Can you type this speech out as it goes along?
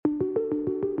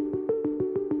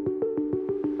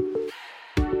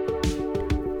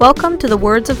Welcome to the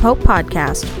Words of Hope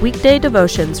podcast, weekday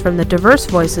devotions from the diverse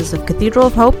voices of Cathedral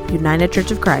of Hope, United Church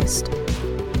of Christ.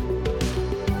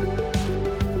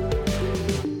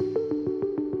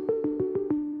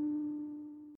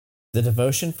 The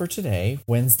devotion for today,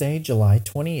 Wednesday, July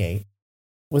 28th,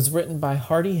 was written by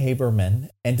Hardy Haberman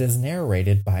and is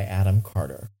narrated by Adam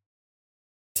Carter.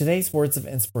 Today's words of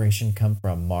inspiration come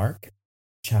from Mark,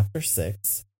 chapter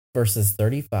 6, verses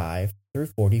 35 through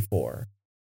 44.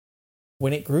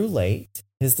 When it grew late,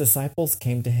 his disciples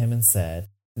came to him and said,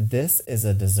 "This is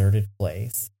a deserted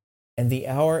place, and the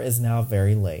hour is now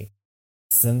very late.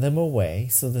 Send them away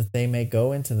so that they may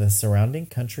go into the surrounding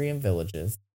country and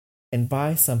villages and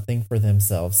buy something for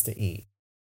themselves to eat."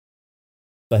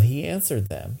 But he answered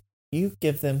them, "You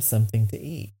give them something to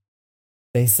eat."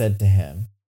 They said to him,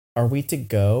 "Are we to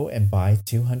go and buy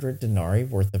 200 denarii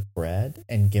worth of bread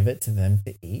and give it to them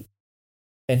to eat?"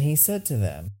 And he said to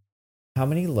them, "How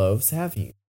many loaves have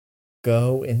you?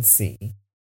 Go and see."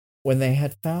 When they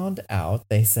had found out,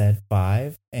 they said,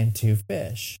 5 and 2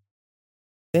 fish.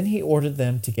 Then he ordered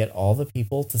them to get all the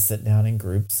people to sit down in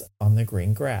groups on the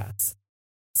green grass.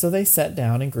 So they sat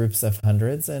down in groups of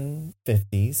hundreds and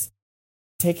fifties.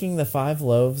 Taking the 5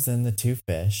 loaves and the 2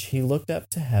 fish, he looked up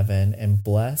to heaven and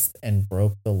blessed and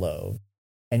broke the loaves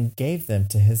and gave them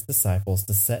to his disciples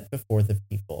to set before the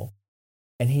people.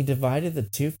 And he divided the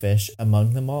 2 fish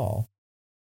among them all.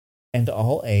 And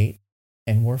all ate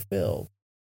and were filled.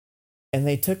 And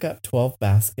they took up 12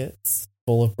 baskets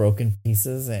full of broken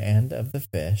pieces and of the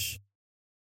fish.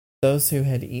 Those who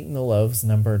had eaten the loaves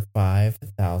numbered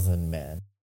 5,000 men.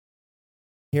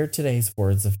 Hear today's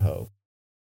words of hope.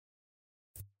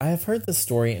 I have heard the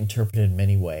story interpreted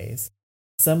many ways.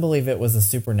 Some believe it was a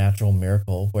supernatural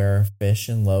miracle where fish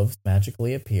and loaves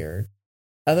magically appeared.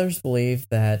 Others believe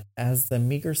that as the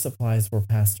meager supplies were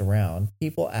passed around,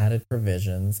 people added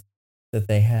provisions that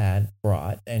they had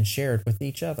brought and shared with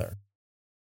each other.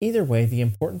 Either way, the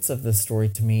importance of this story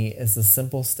to me is the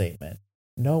simple statement: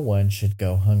 no one should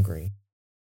go hungry.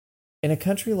 In a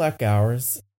country like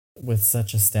ours, with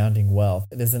such astounding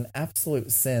wealth, it is an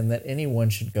absolute sin that anyone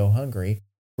should go hungry,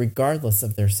 regardless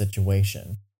of their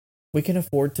situation. We can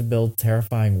afford to build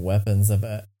terrifying weapons of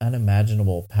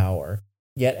unimaginable power,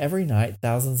 yet every night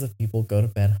thousands of people go to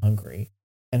bed hungry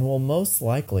and will most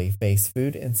likely face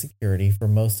food insecurity for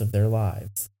most of their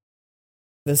lives.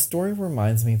 This story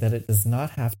reminds me that it does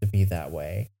not have to be that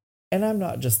way, and I'm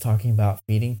not just talking about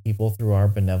feeding people through our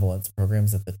benevolence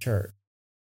programs at the church.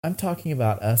 I'm talking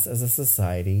about us as a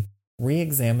society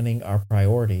re-examining our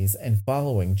priorities and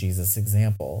following Jesus'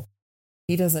 example.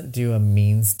 He doesn't do a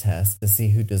means test to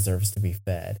see who deserves to be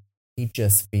fed. He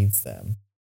just feeds them.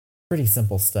 Pretty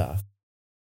simple stuff.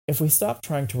 If we stop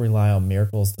trying to rely on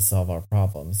miracles to solve our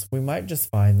problems, we might just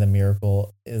find the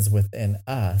miracle is within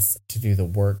us to do the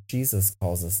work Jesus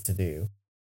calls us to do.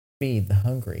 Feed the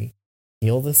hungry,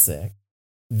 heal the sick,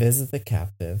 visit the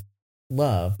captive,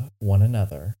 love one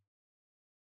another.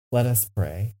 Let us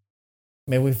pray.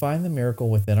 May we find the miracle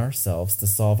within ourselves to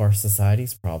solve our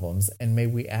society's problems, and may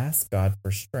we ask God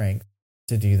for strength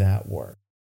to do that work.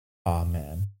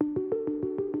 Amen.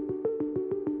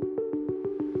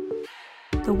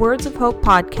 The Words of Hope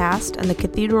podcast and the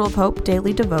Cathedral of Hope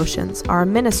daily devotions are a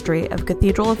ministry of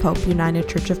Cathedral of Hope United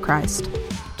Church of Christ.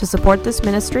 To support this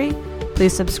ministry,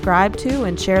 please subscribe to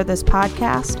and share this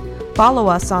podcast, follow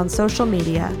us on social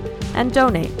media, and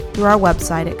donate through our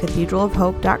website at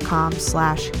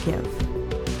cathedralofhope.com/give.